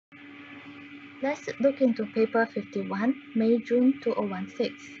Let's look into paper 51, May-June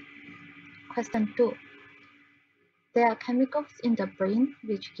 2016. Question 2. There are chemicals in the brain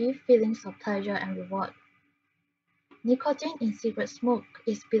which give feelings of pleasure and reward. Nicotine in cigarette smoke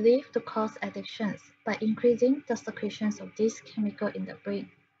is believed to cause addictions by increasing the secretions of this chemical in the brain.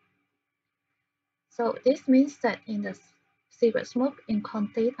 So this means that in the cigarette smoke it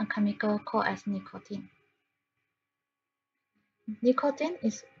contains a chemical called as nicotine. Nicotine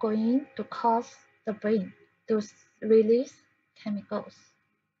is going to cause the brain to release chemicals.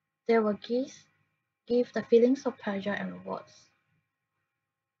 They will give the feelings of pleasure and rewards.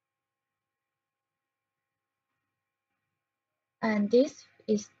 And this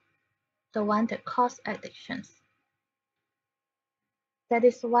is the one that causes addictions. That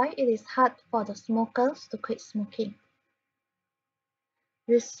is why it is hard for the smokers to quit smoking.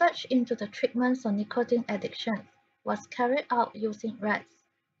 Research into the treatments of nicotine addiction was carried out using rats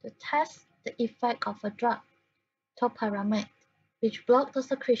to test the effect of a drug, topiramate, which blocks the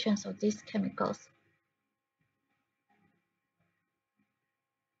secretions of these chemicals.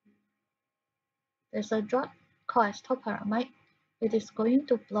 There's a drug called as topiramate. It is going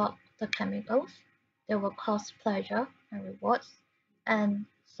to block the chemicals that will cause pleasure and rewards, and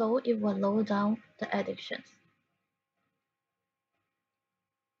so it will lower down the addictions.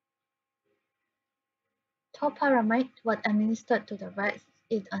 Topiramate was administered to the rats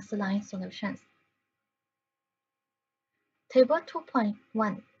in a saline solution. Table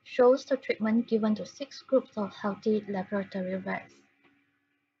 2.1 shows the treatment given to 6 groups of healthy laboratory rats.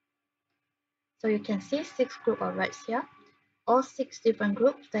 So you can see 6 groups of rats here. All 6 different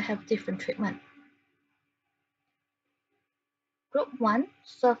groups, they have different treatment. Group 1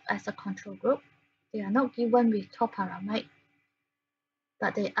 served as a control group. They are not given with topiramate,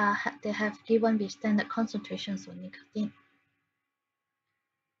 but they have given with standard concentrations of nicotine.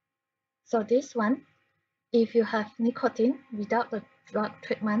 So this one, if you have nicotine without the drug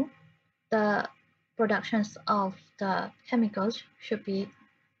treatment, the productions of the chemicals should be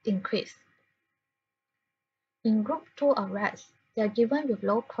increased. In group 2 of rats, they are given with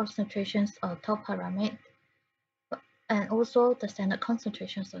low concentrations of topiramate and also the standard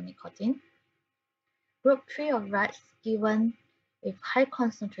concentrations of nicotine. Group 3 of rats given with high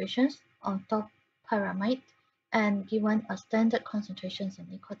concentrations of topiramate and given a standard concentrations of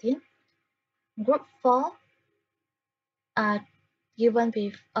nicotine. Group 4 are given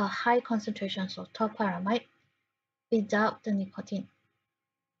with a high concentrations of topiramate without the nicotine.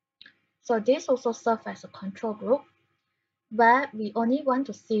 So this also serves as a control group where we only want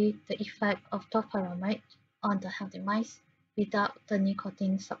to see the effect of topiramate on the healthy mice without the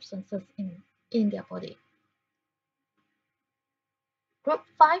nicotine substances in their body. Group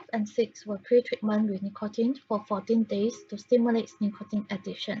 5 and 6 were pre-treatment with nicotine for 14 days to stimulate nicotine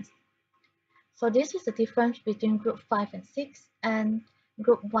addictions. So this is the difference between group 5 and 6 and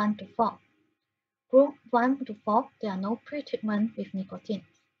group 1 to 4. Group 1 to 4, there are no pre-treatment with nicotine.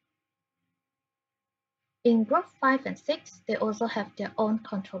 In group 5 and 6, they also have their own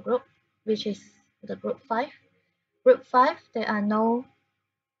control group, which is the group 5. Group 5, there are no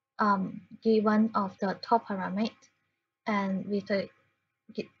given of the topiramate and with the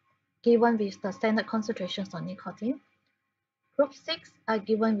given with the standard concentrations of nicotine. Group 6 are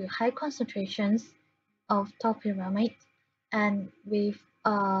given with high concentrations of topiramate and with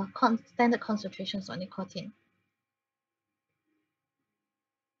standard concentrations of nicotine.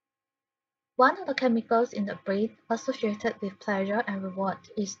 One of the chemicals in the brain associated with pleasure and reward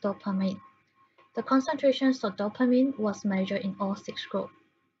is dopamine. The concentrations of dopamine was measured in all 6 groups.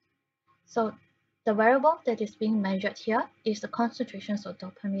 So the variable that is being measured here is the concentrations of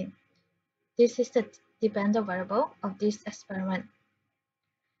dopamine. This is the dependent variable of this experiment.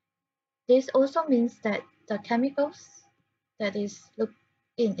 This also means that the chemicals that is looked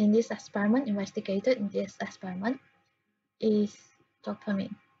in this experiment, investigated in this experiment, is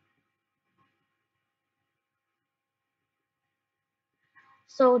dopamine.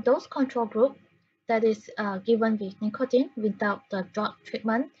 So those control group that is given with nicotine without the drug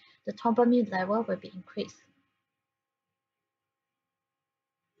treatment, the dopamine level will be increased.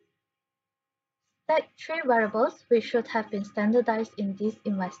 Set 3 variables which should have been standardized in these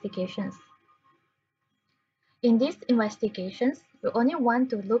investigations. In these investigations, we only want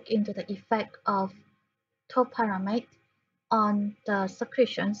to look into the effect of topiramate on the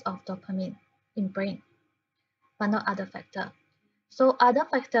secretions of dopamine in brain, but not other factors. So other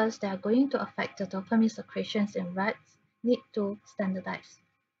factors that are going to affect the dopamine secretions in rats need to standardize.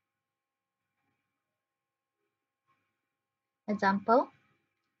 Example,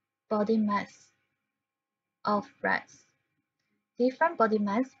 body mass of rats. Different body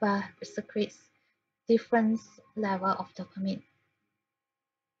mass will secrete different level of dopamine.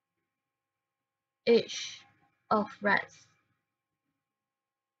 Age of rats,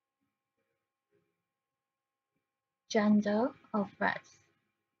 gender of rats.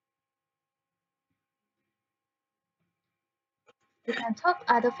 We can talk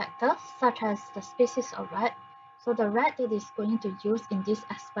other factors such as the species of rat. So the rat that is going to use in this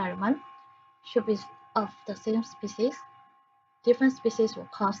experiment should be of the same species. Different species will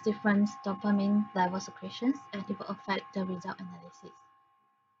cause different dopamine level secretions and it will affect the result analysis.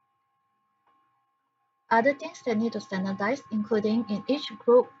 Other things that need to standardize, including in each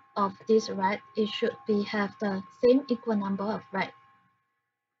group of these rats, it should have the same equal number of rats.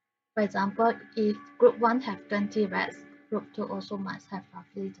 For example, if group 1 have 20 rats, group 2 also must have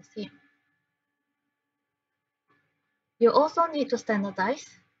roughly the same. You also need to standardize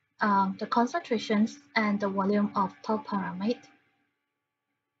the concentrations and the volume of topiramate,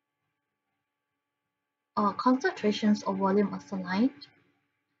 or concentrations or volume of saline.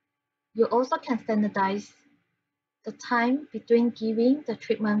 You also can standardize the time between giving the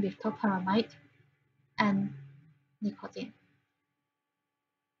treatment with topiramate and nicotine.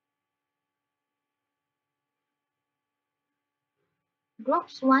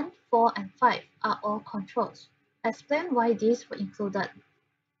 Groups 1, 4, and 5 are all controls. Explain why these were included.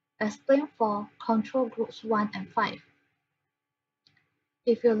 Explain for control groups 1 and 5.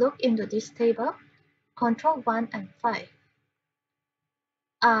 If you look into this table, control 1 and 5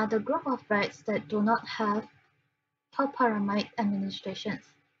 are the group of rats that do not have topiramate administrations.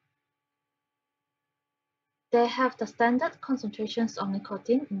 They have the standard concentrations of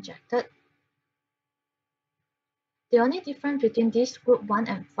nicotine injected. The only difference between this group 1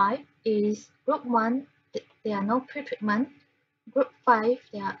 and 5 is group 1, there are no pre-treatment. Group 5,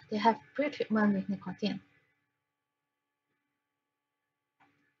 they have pre-treatment with nicotine.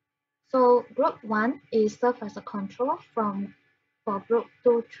 So group 1 is served as a control for group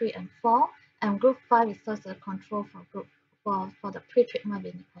 2, 3, and 4, and group 5 is served as a control for the pre-treatment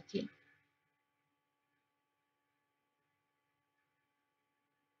with nicotine.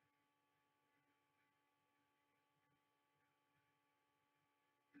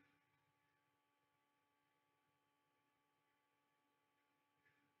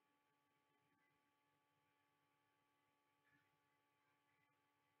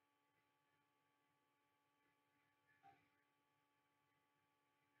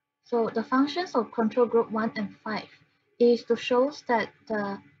 So the functions of control group 1 and 5 is to show that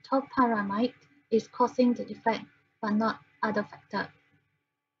the topiramate is causing the effect but not other factors.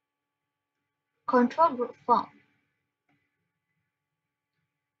 Control group 4.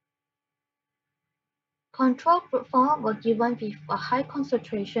 Control group 4 were given with high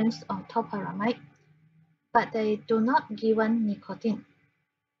concentrations of topiramate, but they do not given nicotine.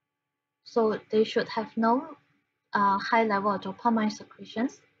 So they should have no high level of dopamine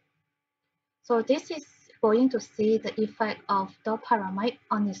secretions. So this is going to see the effect of topiramate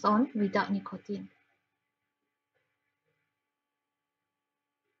on its own without nicotine.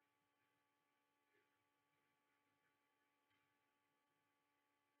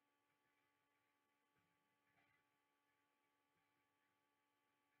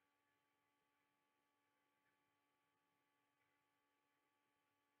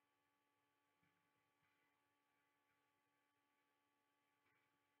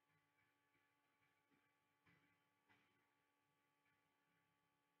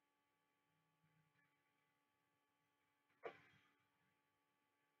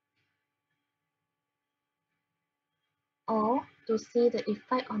 Or to see the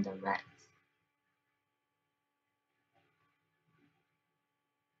effect on the rats.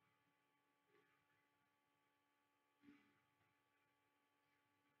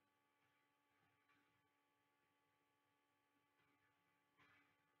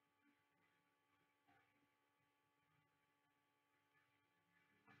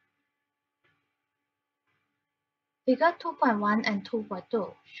 Figure 2.1 and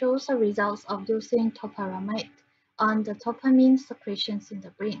 2.2 shows the results of using topiramate on the dopamine secretions in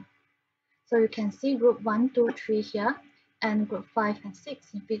the brain. So you can see group 1, 2, 3 here, and group 5 and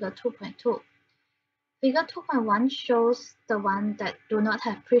 6 in figure 2.2. Figure 2.1 shows the one that do not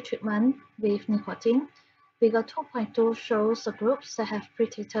have pre-treatment with nicotine. Figure 2.2 shows the groups that have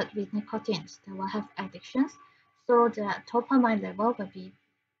pre-treated with nicotines that will have addictions, so their dopamine level will be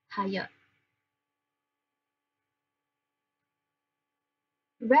higher.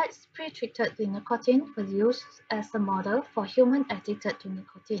 Rats pre-treated with nicotine were used as a model for humans addicted to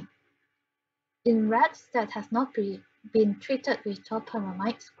nicotine. In rats that has not been treated with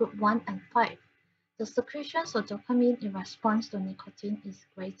topiramate group 1 and 5, the secretions of dopamine in response to nicotine is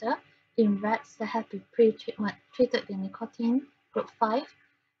greater in rats that have been pre-treatment treated with nicotine, group 5,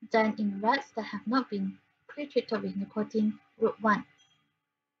 than in rats that have not been pre-treated with nicotine, group 1.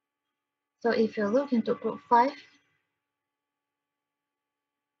 So if you look into group 5,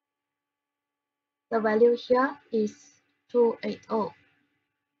 the value here is 280.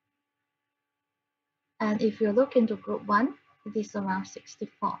 And if you look into group 1, it is around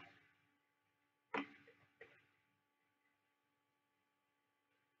 64.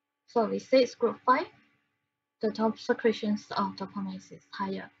 So we say it's group 5, the top secretions of dopamine is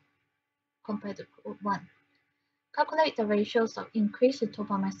higher compared to group 1. Calculate the ratios of increase in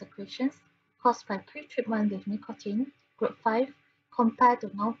dopamine secretions caused by pre-treatment with nicotine, group 5, compared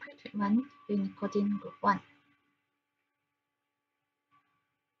to no pre-treatment with nicotine, group 1.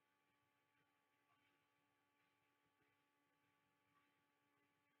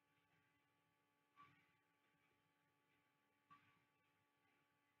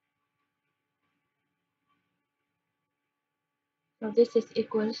 So this is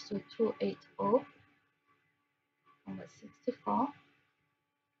equals to 280 over 64.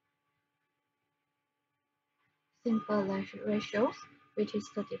 Simple ratios, which is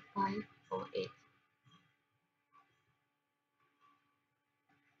 35/8.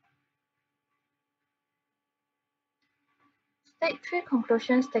 State 3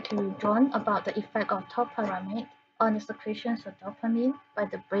 conclusions that can be drawn about the effect of topiramate on the secretions of dopamine by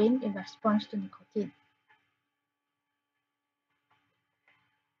the brain in response to nicotine.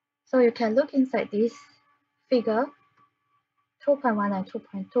 So you can look inside this figure 2.1 and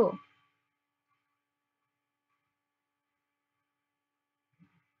 2.2.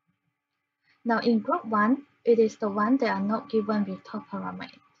 Now in group 1, it is the one that are not given with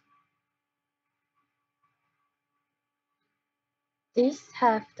topiramate. These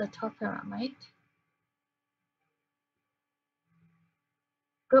have the topiramate.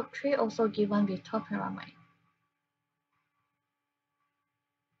 Group 3 also given with topiramate.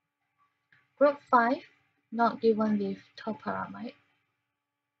 Group 5 not given with topiramate.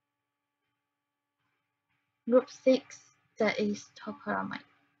 Group 6 that is topiramate.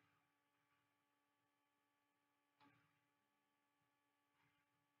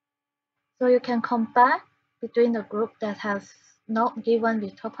 So you can compare between the group that has not given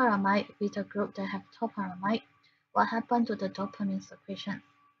with topiramate with the group that have topiramate, what happened to the dopamine secretion.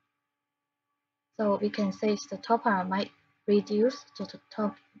 So we can say the topiramate reduced the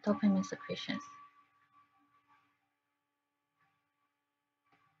dopamine secretions.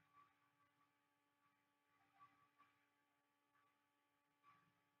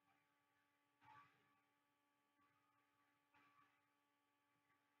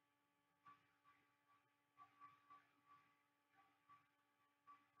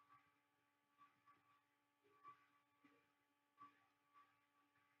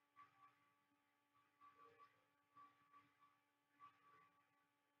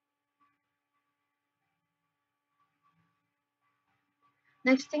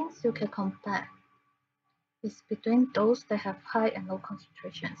 Next things you can compare is between those that have high and low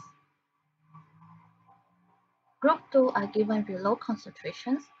concentrations. Group 2 are given with low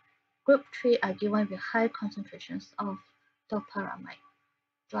concentrations. Group 3 are given with high concentrations of topiramate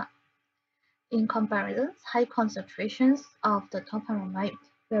drug. In comparison, high concentrations of the topiramate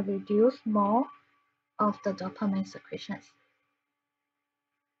will reduce more of the dopamine secretions.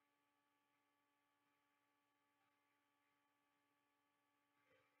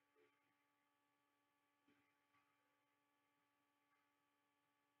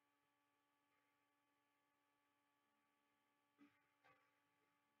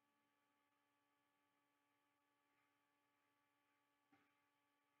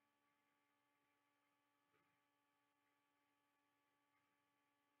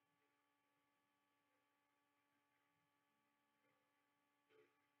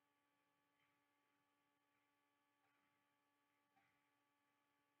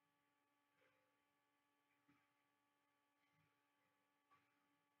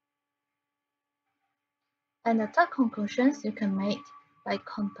 And the third conclusions you can make by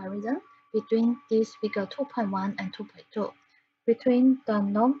comparison between this figure 2.1 and 2.2, between the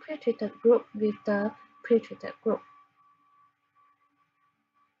non-pretreated group with the pretreated group.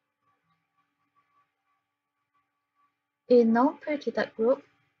 In non-pretreated group,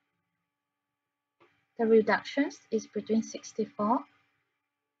 the reductions is between 64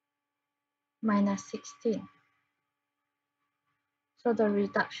 minus 16. So the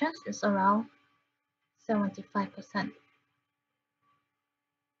reductions is around 75%.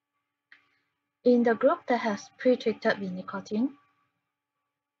 In the group that has pre-treated with nicotine,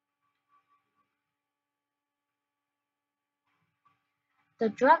 the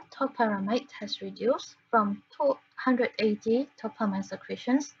drug topiramate has reduced from 280 dopamine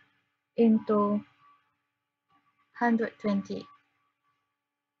secretions into 120.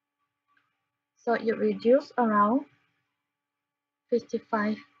 So it reduced around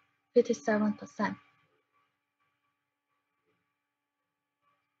 57%.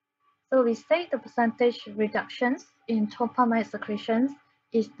 So we say the percentage reductions in dopamine secretions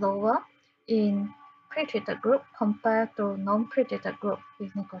is lower in pre-treated group compared to non-pre-treated group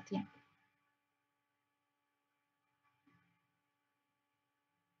with nicotine.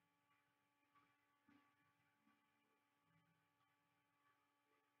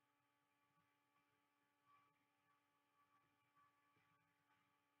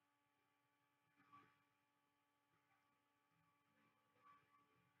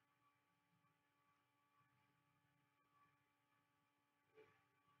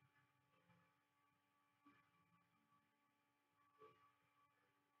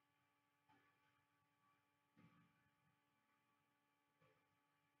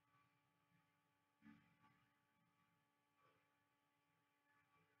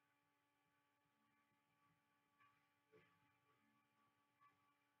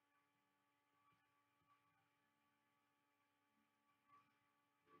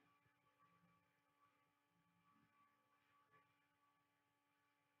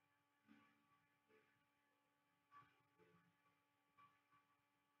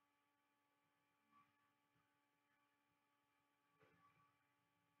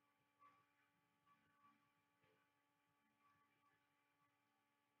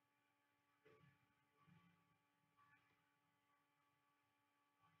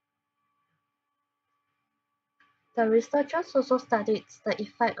 The researchers also studied the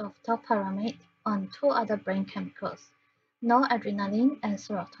effect of topiramate on two other brain chemicals, noradrenaline and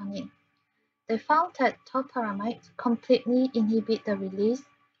serotonin. They found that topiramate completely inhibits the release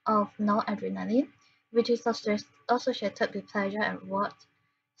of noradrenaline, which is associated with pleasure and reward,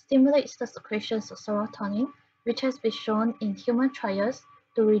 stimulates the secretions of serotonin, which has been shown in human trials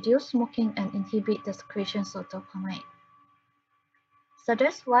to reduce smoking and inhibit the secretions of dopamine. So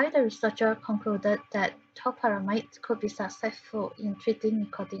that's why the researcher concluded that topiramate could be successful in treating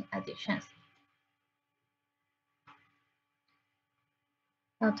nicotine addictions.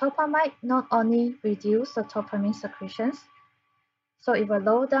 Now, topiramate not only reduces the dopamine secretions, so it will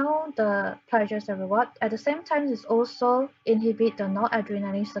lower down the pleasures and reward. At the same time, it also inhibit the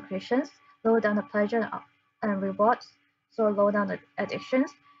noradrenaline secretions, lower down the pleasure and rewards, so lower down the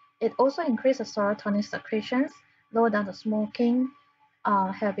addictions. It also increases serotonin secretions, lower down the smoking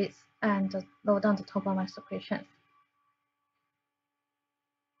habits, and lower down the dopamine secretions.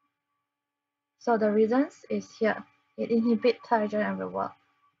 So the reasons is here. It inhibits pleasure and reward.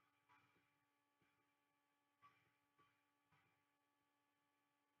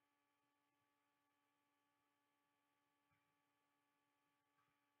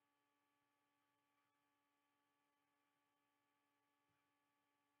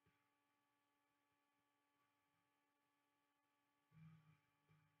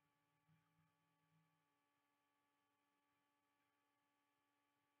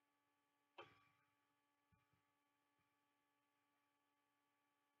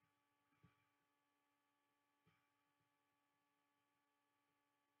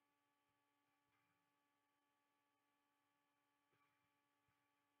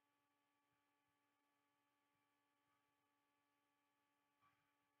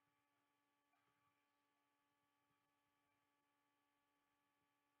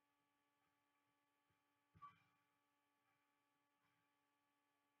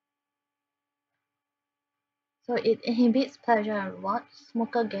 So it inhibits pleasure and reward.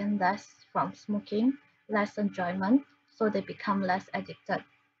 Smoker gain less from smoking, less enjoyment, so they become less addicted.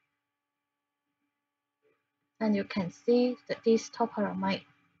 And you can see that this topiramate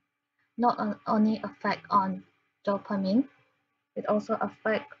not only affect on dopamine, it also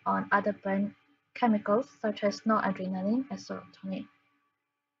affect on other brain chemicals such as noradrenaline and serotonin.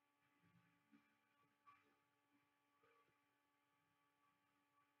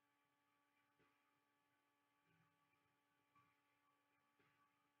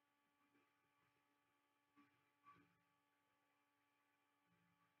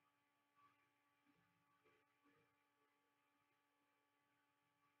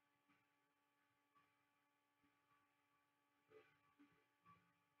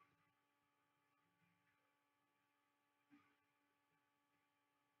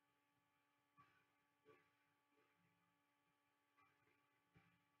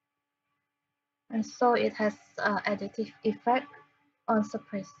 And so it has additive effect on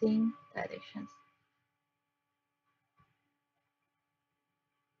suppressing the addictions.